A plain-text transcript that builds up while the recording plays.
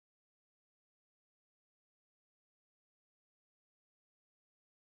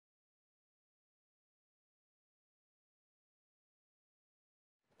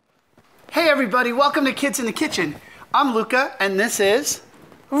Hey everybody, welcome to Kids in the Kitchen. I'm Luca and this is...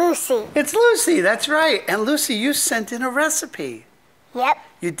 Lucy. It's Lucy, that's right. And Lucy, you sent in a recipe. Yep.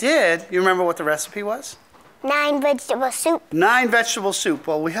 You did? You remember what the recipe was? 9 vegetable soup. 9 vegetable soup.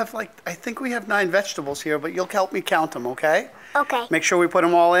 Well, we have I think we have 9 vegetables here, but you'll help me count them, okay? Okay. Make sure we put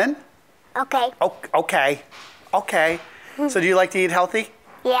them all in? Okay. Okay. So do you like to eat healthy?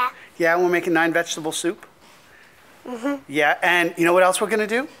 Yeah. Yeah, we're making 9 vegetable soup? Yeah, and you know what else we're gonna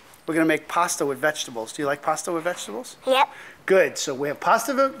do? We're gonna make pasta with vegetables. Do you like pasta with vegetables? Yep. Good, so we have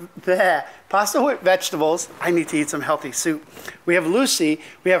pasta with vegetables. I need to eat some healthy soup. We have Lucy,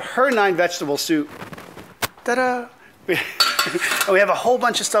 we have her 9 vegetable soup. Ta-da! And we have a whole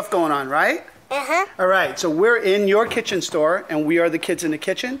bunch of stuff going on, right? Uh-huh. All right, so we're in your kitchen store and we are the kids in the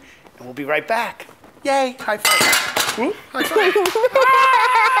kitchen and we'll be right back. Yay, high five. Ooh, high five.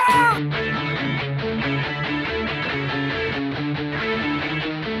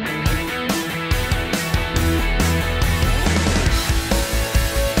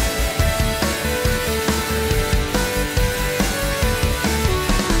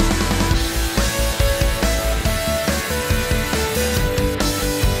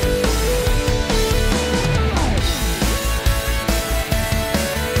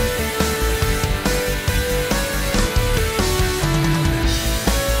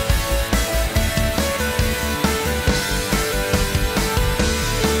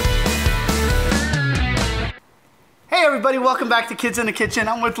 Hey everybody, welcome back to Kids in the Kitchen.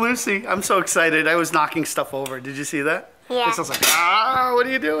 I'm with Lucy. I'm so excited. I was knocking stuff over. Did you see that? Yeah. It's just like, what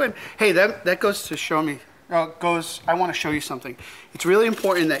are you doing? Hey, that goes to show me, I want to show you something. It's really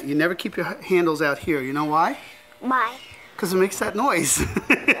important that you never keep your handles out here. You know why? Why? Because it makes that noise.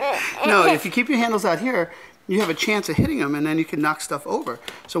 No, if you keep your handles out here, you have a chance of hitting them and then you can knock stuff over.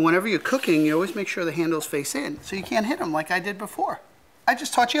 So whenever you're cooking, you always make sure the handles face in so you can't hit them like I did before. I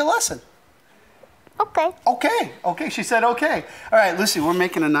just taught you a lesson. Okay. Okay, she said okay. All right, Lucy, we're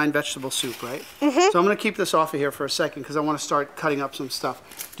making a 9 vegetable soup, right? So I'm gonna keep this off of here for a second because I want to start cutting up some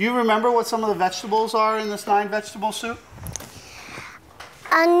stuff. Do you remember what some of the vegetables are in this 9 vegetable soup?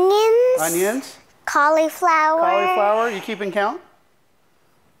 Onions. Cauliflower. Cauliflower, you keeping count?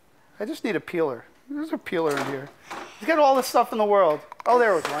 I just need a peeler. There's a peeler in here. You got all the stuff in the world. Oh,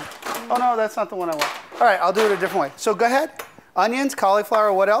 there was one. Oh no, that's not the one I want. All right, I'll do it a different way. So go ahead. Onions,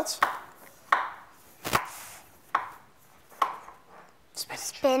 cauliflower, what else?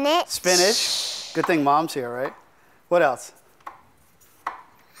 Spinach. Good thing Mom's here, right? What else?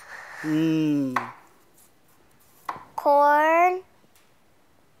 Corn.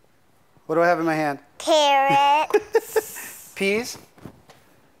 What do I have in my hand? Carrot. Peas.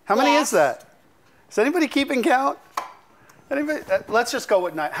 How many is that? Is anybody keeping count? Anybody? Let's just go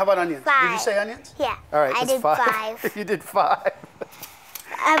with 9. How about onions? 5. Did you say onions? Yeah. All right, I did 5. You did 5.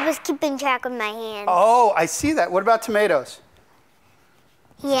 I was keeping track with my hands. Oh, I see that. What about tomatoes?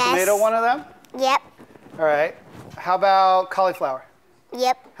 Yes. Tomato, one of them? Yep. All right. How about cauliflower?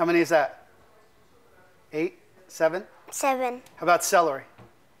 Yep. How many is that? 8? 7? 7. How about celery?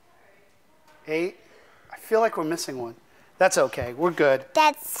 8? I feel like we're missing one. That's okay. We're good.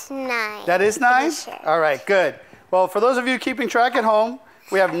 That's 9. That is 9? Sure. All right, good. Well, for those of you keeping track at home,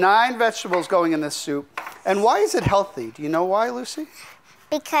 we have 9 vegetables going in this soup. And why is it healthy? Do you know why, Lucy?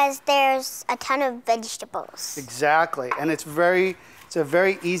 Because there's a ton of vegetables. Exactly. And it's a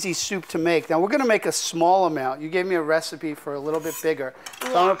very easy soup to make. Now, we're going to make a small amount. You gave me a recipe for a little bit bigger. So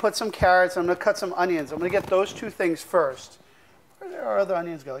I'm going to put some carrots. I'm going to cut some onions. I'm going to get those 2 things first. Where did our other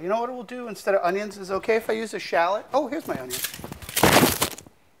onions go? You know what we'll do instead of onions? Is it okay if I use a shallot? Oh, here's my onion.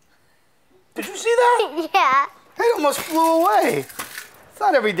 Did you see that? Yeah. It almost flew away. It's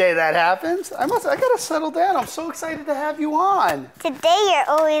not every day that happens. I got to settle down. I'm so excited to have you on. Today you're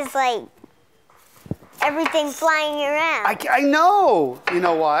always like, everything flying around. I know. You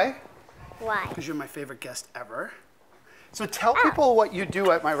know why? Why? Because you're my favorite guest ever. So tell people what you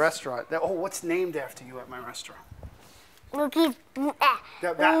do at my restaurant. What's named after you at my restaurant? Lucy's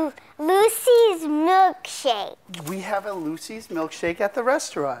milkshake. We have a Lucy's milkshake at the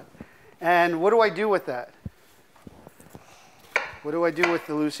restaurant. And what do I do with that? What do I do with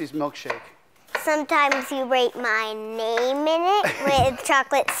the Lucy's milkshake? Sometimes you write my name in it with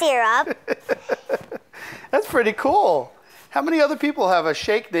chocolate syrup. That's pretty cool. How many other people have a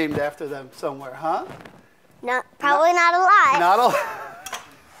shake named after them somewhere, huh? Probably not a lot. Not a lot.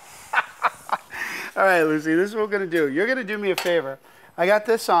 All right, Lucy, this is what we're going to do. You're going to do me a favor. I got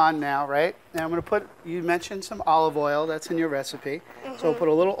this on now, right? And I'm going to put, you mentioned some olive oil. That's in your recipe. So we'll put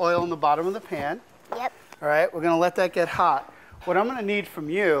a little oil in the bottom of the pan. Yep. All right, we're going to let that get hot. What I'm going to need from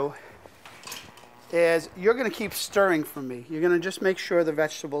you is you're going to keep stirring for me. You're going to just make sure the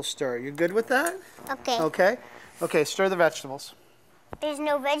vegetables stir. You good with that? Okay. Okay. Okay, stir the vegetables. There's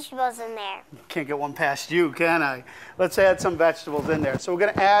no vegetables in there. Can't get one past you, can I? Let's add some vegetables in there. So we're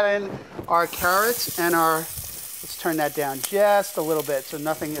going to add in our carrots and our, let's turn that down just a little bit so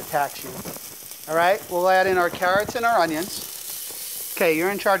nothing attacks you. All right, we'll add in our carrots and our onions. Okay, you're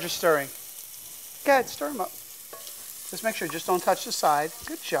in charge of stirring. Go ahead, stir them up. Just make sure, just don't touch the side.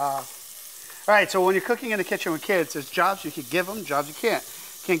 Good job. All right, so when you're cooking in the kitchen with kids, there's jobs you could give them, jobs you can't.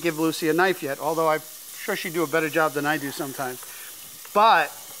 Can't give Lucy a knife yet, although I'm sure she'd do a better job than I do sometimes.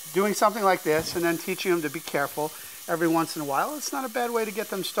 But doing something like this and then teaching them to be careful every once in a while, it's not a bad way to get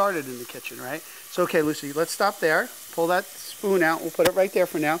them started in the kitchen, right? So, okay, Lucy, let's stop there. Pull that spoon out. We'll put it right there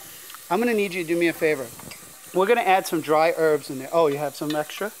for now. I'm going to need you to do me a favor. We're going to add some dry herbs in there. Oh, you have some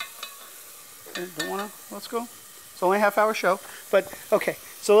extra? Okay, don't want to? Let's go. It's only a half-hour show. But, okay,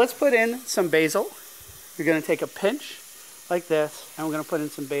 so let's put in some basil. You're going to take a pinch like this, and we're going to put in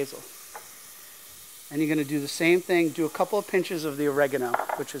some basil. And you're going to do the same thing. Do a couple of pinches of the oregano,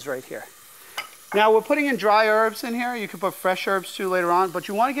 which is right here. Now, we're putting in dry herbs in here. You can put fresh herbs too later on, but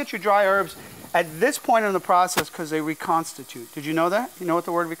you want to get your dry herbs at this point in the process because they reconstitute. Did you know that? You know what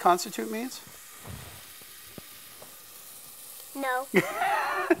the word reconstitute means? No.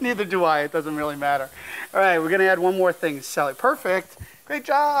 Neither do I. It doesn't really matter. All right, we're going to add one more thing. Celery. Perfect. Great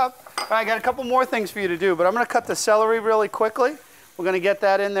job. All right, I got a couple more things for you to do, but I'm going to cut the celery really quickly. We're going to get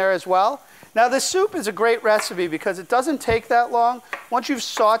that in there as well. Now, this soup is a great recipe because it doesn't take that long. Once you've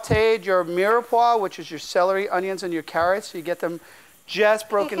sauteed your mirepoix, which is your celery, onions, and your carrots, you get them just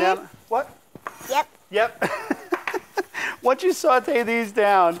broken down. What? Yep. Yep. Once you saute these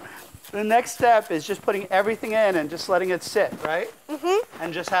down, the next step is just putting everything in and just letting it sit, right? Mm-hmm.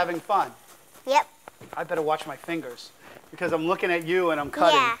 And just having fun. Yep. I better watch my fingers because I'm looking at you and I'm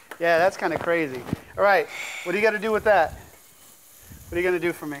cutting. Yeah. Yeah, that's kind of crazy. All right, what do you got to do with that? What are you going to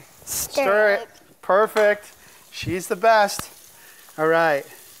do for me? Stir it. Perfect. She's the best. All right.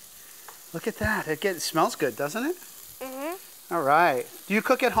 Look at that. It smells good, doesn't it? Mm-hmm. All right. Do you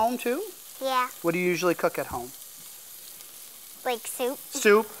cook at home too? Yeah. What do you usually cook at home? Like soup.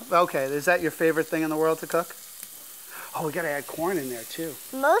 Soup? Okay. Is that your favorite thing in the world to cook? Oh, we got to add corn in there too.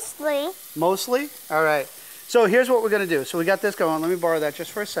 Mostly. Mostly? All right. So here's what we're going to do. So we got this going. Let me borrow that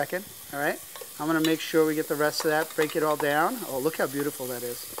just for a second. All right. I'm going to make sure we get the rest of that, break it all down. Oh, look how beautiful that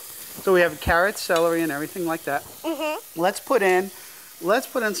is. So we have carrots, celery, and everything like that. Mm-hmm. Let's put in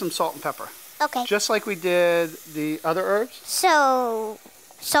some salt and pepper. Okay. Just like we did the other herbs. So,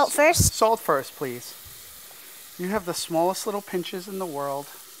 salt first? Salt first, please. You have the smallest little pinches in the world.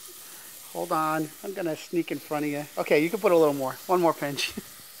 Hold on. I'm going to sneak in front of you. Okay, you can put a little more. One more pinch.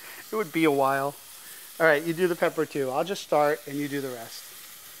 It would be a while. All right, you do the pepper too. I'll just start and you do the rest.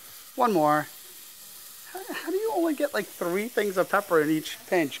 One more. How do you only get like 3 things of pepper in each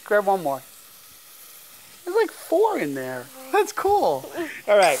pinch? Grab one more. There's like 4 in there. That's cool.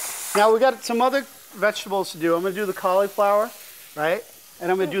 All right. Now we got some other vegetables to do. I'm going to do the cauliflower, right?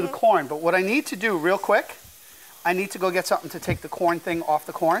 And I'm going to do the corn. But what I need to do real quick, I need to go get something to take the corn thing off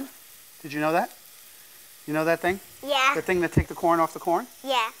the corn. Did you know that? You know that thing? Yeah. The thing that take the corn off the corn?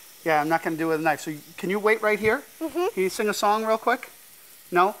 Yeah. Yeah, I'm not going to do it with a knife. So can you wait right here? Mm-hmm. Can you sing a song real quick?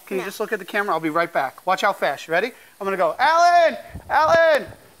 No? Can you just look at the camera? I'll be right back. Watch how fast. You ready? I'm going to go, Alan! Alan!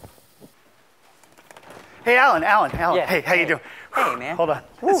 Hey, Alan. Yeah. Hey, how you doing? Hey, man. Hold on.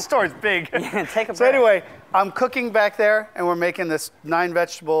 This store's big. Yeah, take a breath. So anyway, I'm cooking back there, and we're making this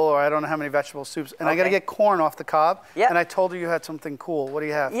 9-vegetable, or I don't know how many vegetable soups, and I got to get corn off the cob. Yep. And I told you had something cool. What do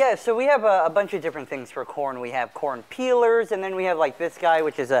you have? Yeah, so we have a bunch of different things for corn. We have corn peelers, and then we have like this guy,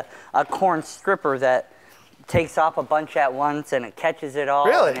 which is a corn stripper that takes off a bunch at once and it catches it all.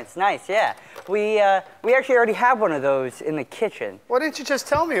 Really? And it's nice, yeah. We actually already have one of those in the kitchen. Why didn't you just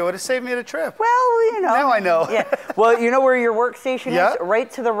tell me? It would have saved me the trip. Well, you know. Now I know. Yeah. Well, you know where your workstation Yeah. is?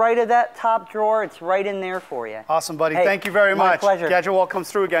 Right to the right of that top drawer. It's right in there for you. Awesome, buddy. Hey, Thank you very my much. pleasure. Gadget Wall comes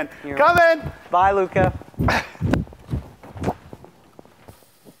through again. You're Come in. Bye, Luca.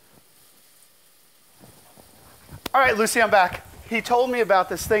 All right, Lucy, I'm back. He told me about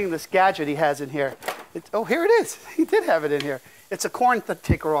this thing, this gadget he has in here. Oh, here it is. He did have it in here. It's a corn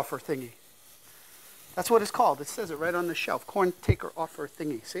taker-offer thingy. That's what it's called. It says it right on the shelf. Corn taker-offer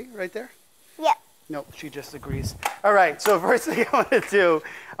thingy. See, right there? Yep. Nope, she just agrees. All right, so first thing I want to do,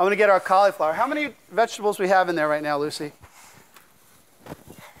 I'm going to get our cauliflower. How many vegetables we have in there right now, Lucy?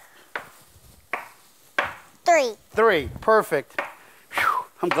 3. 3. Perfect. Whew,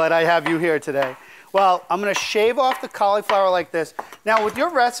 I'm glad I have you here today. Well, I'm going to shave off the cauliflower like this. Now, with your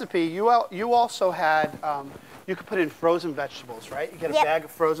recipe, you also had you could put in frozen vegetables, right? You get a Yep. bag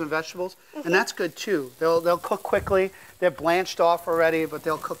of frozen vegetables, and that's good too. They'll cook quickly. They're blanched off already, but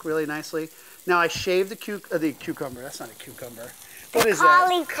they'll cook really nicely. Now I shaved the cucumber. That's not a cucumber. What is that?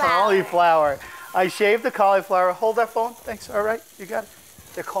 Cauliflower. Cauliflower. I shaved the cauliflower. Hold that phone. Thanks. All right, you got it.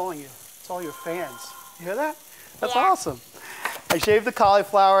 They're calling you. It's all your fans. You hear that? That's Yeah. awesome. I shaved the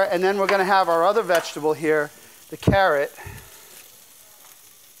cauliflower, and then we're going to have our other vegetable here, the carrot.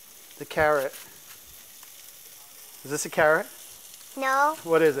 The carrot. Is this a carrot? No,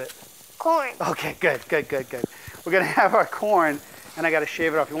 What is it? corn. Okay, good. We're going to have our corn, and I got to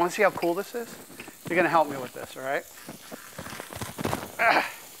shave it off. You want to see how cool this is? You're going to help me with this, all right?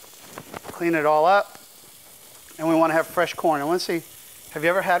 Clean it all up, and we want to have fresh corn. I want to see, have you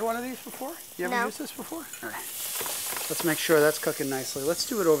ever had one of these before? You ever No. used this before? All right. Let's make sure that's cooking nicely. Let's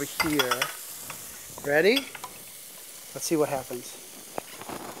do it over here. Ready? Let's see what happens.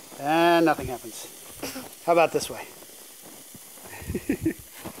 And nothing happens. How about this way?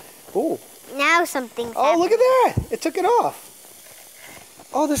 Ooh. Now something's Oh, look at that. It took it off.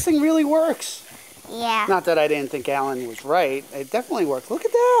 Oh, this thing really works. Yeah. Not that I didn't think Alan was right. It definitely worked. Look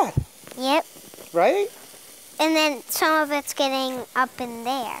at that. Yep. Right? And then some of it's getting up in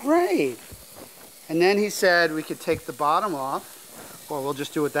there. Right. And then he said we could take the bottom off, or we'll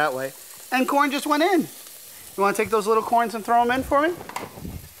just do it that way. And corn just went in. You want to take those little corns and throw them in for me?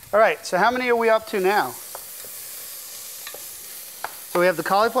 All right, so how many are we up to now? So we have the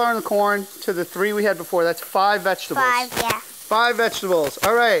cauliflower and the corn to the 3 we had before. That's 5 vegetables. 5, yeah. 5 vegetables.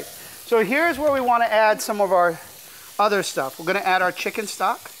 All right. So here's where we want to add some of our other stuff. We're going to add our chicken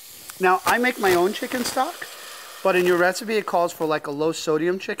stock. Now, I make my own chicken stock, but in your recipe it calls for like a low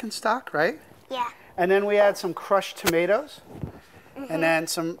sodium chicken stock, right? Yeah. And then we add some crushed tomatoes. And then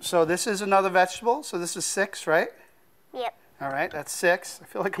some, so this is another vegetable. So this is 6, right? Yep. All right, that's 6. I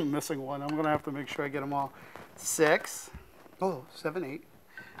feel like I'm missing one. I'm going to have to make sure I get them all. 6. Oh, 7, 8.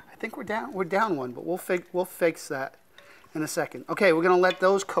 I think we're down one, but we'll fix that in a second. Okay, we're going to let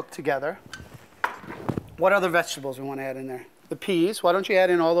those cook together. What other vegetables we want to add in there? The peas. Why don't you add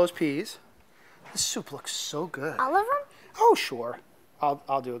in all those peas? This soup looks so good. All of them? Oh, sure.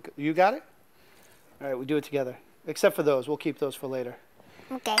 I'll do it. You got it? All right, we do it together. Except for those. We'll keep those for later.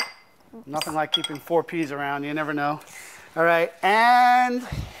 Okay. Nothing like keeping 4 peas around. You never know. All right, and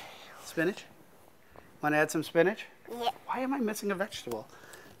spinach. Want to add some spinach? Yep. Why am I missing a vegetable?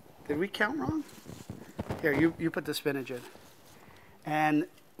 Did we count wrong? Here, you put the spinach in. And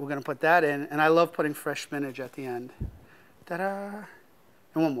we're going to put that in. And I love putting fresh spinach at the end. Ta-da.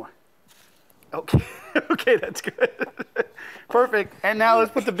 And one more. Okay, okay, that's good. Perfect. And now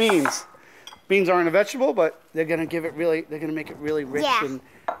let's put the beans. Beans aren't a vegetable, but they're gonna make it really rich Yeah. and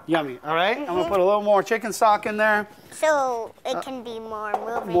yummy. All right? I'm gonna put a little more chicken stock in there. So it can be more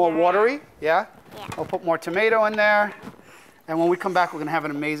moving. More around. watery, yeah? Yeah. I'll put more tomato in there. And when we come back, we're gonna have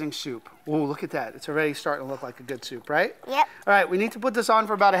an amazing soup. Ooh, look at that. It's already starting to look like a good soup, right? Yep. All right, we need to put this on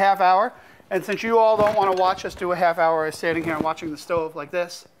for about a half hour. And since you all don't wanna watch us do a half hour of standing here and watching the stove like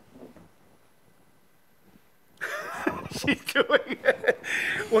this, she's doing it.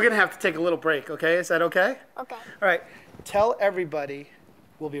 We're gonna have to take a little break, okay? Is that okay? Okay. All right, tell everybody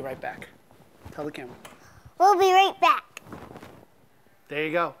we'll be right back. Tell the camera. We'll be right back. There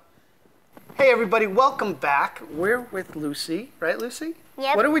you go. Hey everybody, welcome back. We're with Lucy, right Lucy?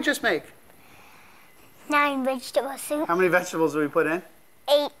 Yep. What did we just make? 9 vegetable soup. How many vegetables did we put in?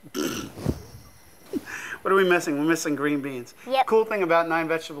 8. What are we missing? We're missing green beans. Yep. Cool thing about 9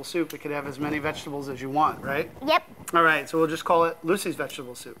 vegetable soup, it could have as many vegetables as you want, right? Yep. All right, so we'll just call it Lucy's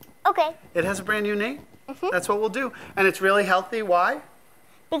vegetable soup. Okay. It has a brand new name. That's what we'll do. And it's really healthy. Why?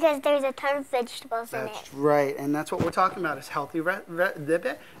 Because there's a ton of vegetables in it. That's right, and that's what we're talking about is healthy.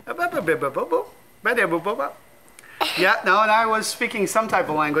 Yeah, no, and I was speaking some type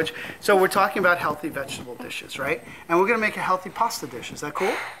of language. So we're talking about healthy vegetable dishes, right? And we're gonna make a healthy pasta dish. Is that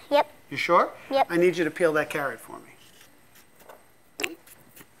cool? Yep. You sure? Yep. I need you to peel that carrot for me.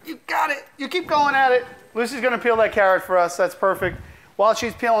 You got it. You keep going at it. Lucy's gonna peel that carrot for us. That's perfect. While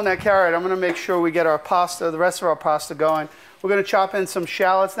she's peeling that carrot, I'm gonna make sure we get our pasta, the rest of our pasta going. We're gonna chop in some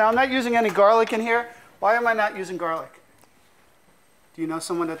shallots. Now, I'm not using any garlic in here. Why am I not using garlic? Do you know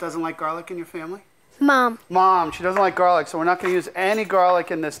someone that doesn't like garlic in your family? Mom. Mom, she doesn't like garlic, so we're not gonna use any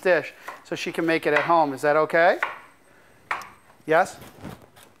garlic in this dish so she can make it at home. Is that okay? Yes?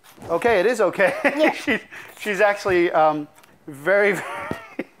 Okay, it is okay. Yeah. She's actually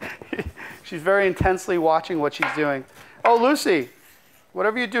she's very intensely watching what she's doing. Oh, Lucy,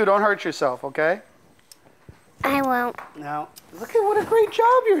 whatever you do, don't hurt yourself, okay? I won't. Now, look at what a great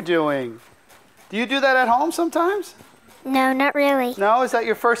job you're doing. Do you do that at home sometimes? No, not really. No? Is that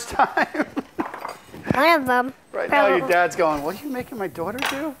your first time? One of them. Right now, your dad's going, what are you making my daughter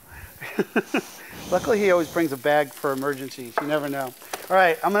do? Luckily, he always brings a bag for emergencies. You never know. All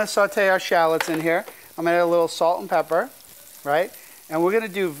right, I'm going to saute our shallots in here. I'm going to add a little salt and pepper, right? And we're going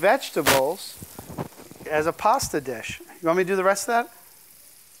to do vegetables as a pasta dish. You want me to do the rest of that?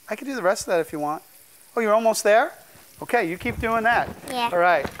 I can do the rest of that if you want. Oh, you're almost there? Okay, you keep doing that. Yeah. All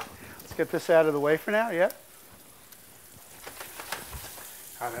right. Let's get this out of the way for now, yeah?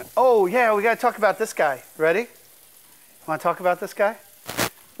 Oh, yeah, we got to talk about this guy. Ready? Want to talk about this guy?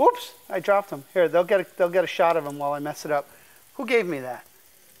 Whoops, I dropped him. Here, they'll get a shot of him while I mess it up. Who gave me that?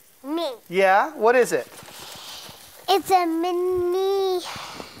 Me. Yeah? What is it? It's a mini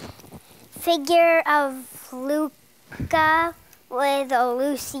figure of Luca with a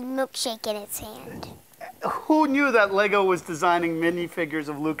Lucy milkshake in its hand. Who knew that Lego was designing mini figures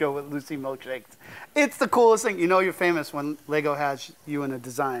of Luca with Lucy milkshakes? It's the coolest thing. You know you're famous when Lego has you in a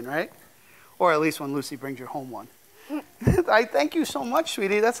design, right? Or at least when Lucy brings you home one. I thank you so much,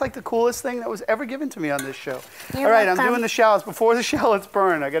 sweetie. That's like the coolest thing that was ever given to me on this show. You're All right, welcome. I'm doing the shallots. Before the shallots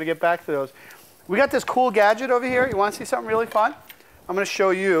burn, I got to get back to those. We got this cool gadget over here. You want to see something really fun? I'm going to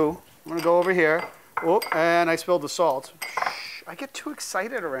show you. I'm going to go over here. Oh, and I spilled the salt. Shh, I get too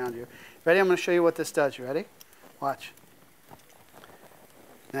excited around you. Ready? I'm going to show you what this does. You ready? Watch.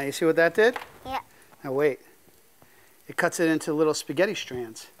 Now you see what that did? Yeah. Now wait. It cuts it into little spaghetti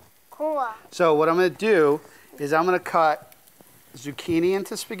strands. Cool. So what I'm going to do is I'm going to cut zucchini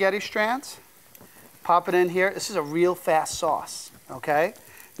into spaghetti strands, pop it in here. This is a real fast sauce, okay?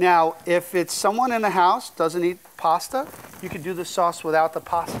 Now, if it's someone in the house doesn't eat pasta, you could do the sauce without the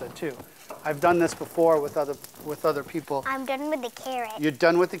pasta too. I've done this before with other people. I'm done with the carrot. You're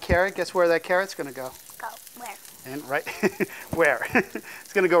done with the carrot? Guess where that carrot's going to go? Go. Where? And right where?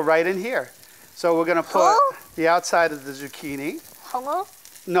 It's going to go right in here. So we're going to put Whole? the outside of the zucchini. Whole?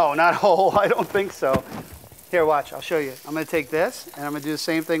 No, not whole. I don't think so. Here, watch. I'll show you. I'm going to take this, and I'm going to do the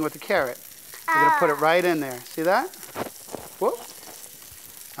same thing with the carrot. I'm going to put it right in there. See that? Whoop.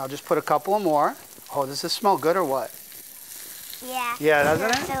 I'll just put a couple of more. Oh, does this smell good or what? Yeah. Yeah, doesn't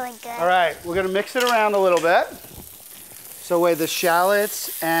it? It's really good. All right, we're going to mix it around a little bit. So where the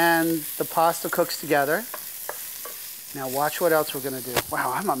shallots and the pasta cooks together. Now watch what else we're going to do.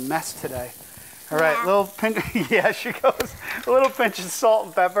 Wow, I'm a mess today. All right, Yeah. little pinch. Yeah, she goes. A little pinch of salt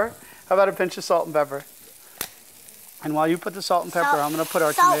and pepper. How about a pinch of salt and pepper? And while you put the salt and pepper, I'm going to put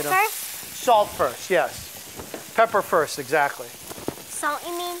our tomato. Salt first? Salt first, yes. Pepper first, exactly. Salt,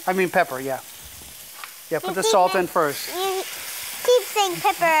 you mean? I mean pepper, yeah. Yeah, put You the keep salt in it- first. You keep saying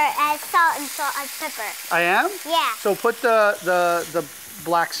pepper as salt and salt as pepper. I am? Yeah. So put the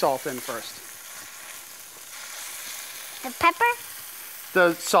black salt in first. The pepper?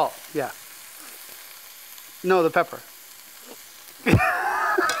 The salt, yeah. No, the pepper.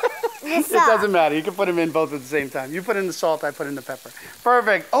 The It salt. doesn't matter. You can put them in both at the same time. You put in the salt, I put in the pepper.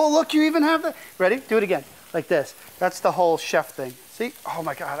 Perfect. Oh, look, you even have the... Ready? Do it again. Like this. That's the whole chef thing. See? Oh,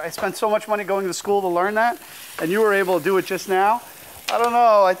 my God. I spent so much money going to school to learn that, and you were able to do it just now. I don't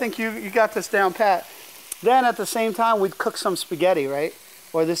know. I think you got this down pat. Then at the same time, we'd cook some spaghetti, right?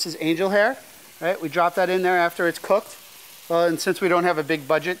 Or this is angel hair, right? We drop that in there after it's cooked. Well, and since we don't have a big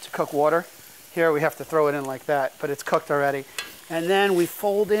budget to cook water, here we have to throw it in like that, but it's cooked already. And then we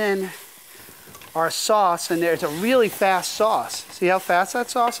fold in our sauce, and there's a really fast sauce. See how fast that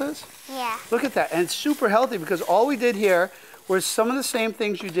sauce is? Yeah. Look at that. And it's super healthy because all we did here was some of the same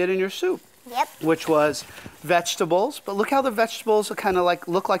things you did in your soup, Yep. which was vegetables. But look how the vegetables are kind of like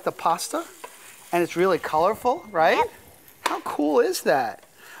look like the pasta, and it's really colorful, right? Yep. How cool is that?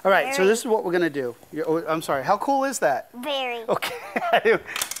 All right, so Very. this is what we're gonna do. I'm sorry. How cool is that? Very. Okay.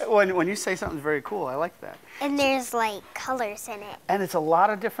 when you say something's very cool, I like that. And there's like colors in it. And it's a lot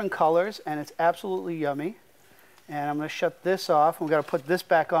of different colors, and it's absolutely yummy. And I'm going to shut this off. We've got to put this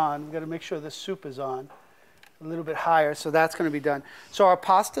back on. We've got to make sure this soup is on a little bit higher, so that's going to be done. So our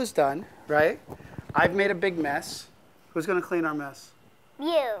pasta's done, right? I've made a big mess. Who's going to clean our mess?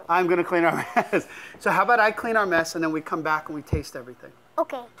 You. I'm going to clean our mess. So how about I clean our mess, and then we come back and we taste everything.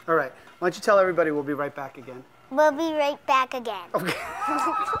 Okay. All right. Why don't you tell everybody we'll be right back again? We'll be right back again. Okay.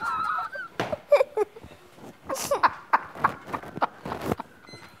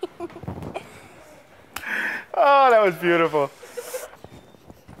 Oh, that was beautiful.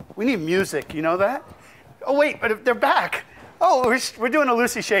 We need music, you know that? Oh, wait, but they're back. Oh, we're doing a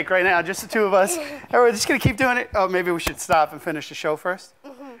Lucy shake right now, just the two of us. We're just going to keep doing it. Oh, maybe we should stop and finish the show first?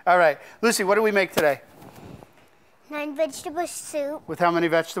 All right. Lucy, what do we make today? 9 vegetable soup. With how many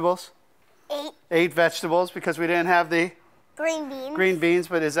vegetables? 8 8 vegetables, because we didn't have the green beans. green beans,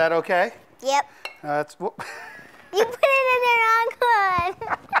 but is that okay? Yep. That's... You put it in the wrong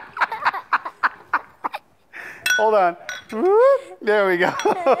one. Hold on. Whoop. There we go.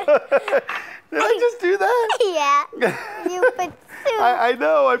 Did I just do that? Yeah. You put soup. I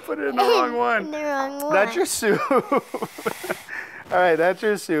know, I put it in the wrong one. The wrong one. That's your soup. All right, that's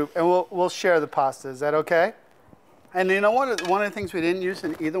your soup. And we'll share the pasta. Is that okay? And you know, one of the things we didn't use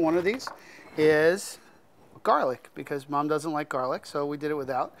in either one of these is garlic, because Mom doesn't like garlic, so we did it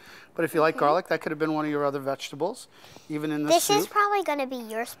without. But if you like garlic, that could have been one of your other vegetables, even in the soup. This is probably going to be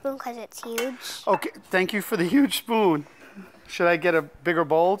your spoon because it's huge. Okay, thank you for the huge spoon. Should I get a bigger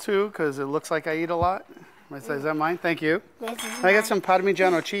bowl too? Because it looks like I eat a lot. Is that mine? Thank you. This is Can I get some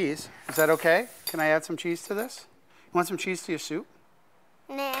Parmigiano cheese? Is that okay? Can I add some cheese to this? You want some cheese to your soup?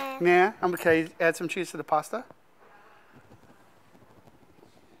 Nah. Yeah. Can I add some cheese to the pasta?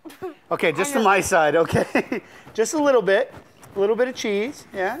 Okay, just to my side, okay? Just a little bit of cheese,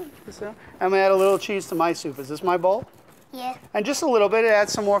 yeah? I'm gonna add a little cheese to my soup. Is this my bowl? Yeah. And just a little bit, it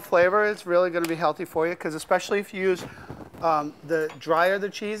adds some more flavor. It's really gonna be healthy for you, because especially if you use the drier the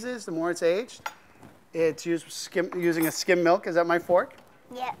cheese is, the more it's aged. It's using a skim milk. Is that my fork?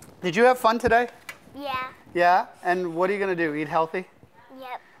 Yep. Did you have fun today? Yeah. Yeah? And what are you gonna do, eat healthy?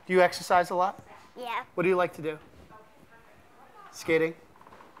 Yep. Do you exercise a lot? Yeah. What do you like to do? Skating?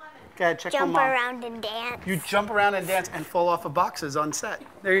 Go ahead, check Jump my mom. around and dance. You jump around and dance and fall off of boxes on set.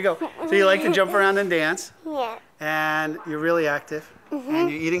 There you go. So you like to jump around and dance, Yeah. and you're really active, and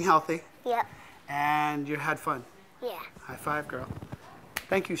you're eating healthy, Yep. and you had fun. Yeah. High five, girl.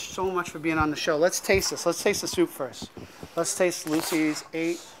 Thank you so much for being on the show. Let's taste this. Let's taste the soup first. Let's taste Lucy's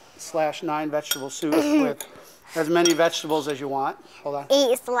 8/9 vegetable soup with as many vegetables as you want. Hold on.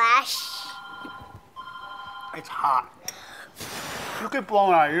 8/. It's hot. You keep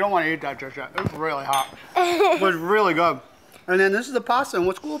blowing out. You don't want to eat that just yet. It's really hot. It was really good. And then this is the pasta. And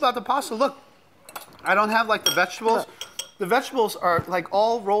what's cool about the pasta, look, I don't have like the vegetables. The vegetables are like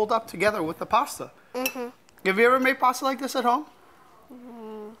all rolled up together with the pasta. Mm-hmm. Have you ever made pasta like this at home?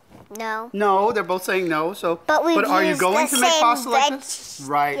 No. No, they're both saying no. So, But are you going to make pasta like this?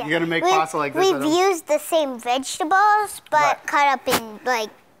 Right, Yeah. you're gonna make pasta like this. We've used the same vegetables, but Right. cut up in like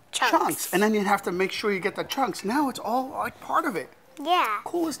chunks. And then you have to make sure you get the chunks. Now it's all like part of it. Yeah.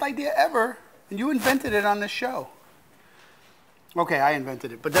 Coolest idea ever. And you invented it on this show. Okay, I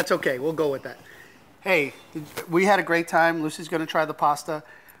invented it, but that's okay. We'll go with that. Hey, we had a great time. Lucy's going to try the pasta.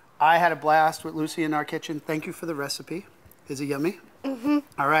 I had a blast with Lucy in our kitchen. Thank you for the recipe. Is it yummy? Mm-hmm.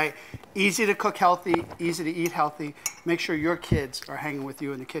 All right. Easy to cook healthy, easy to eat healthy. Make sure your kids are hanging with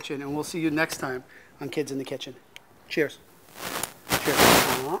you in the kitchen, and we'll see you next time on Kids in the Kitchen. Cheers. Cheers.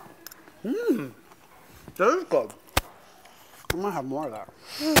 Mmm. That is good. I'm going to have more of that.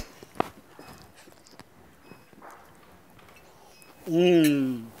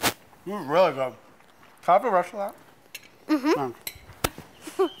 Mmm. This is really good. Can I have the rest of that? Mm-hmm. Thanks.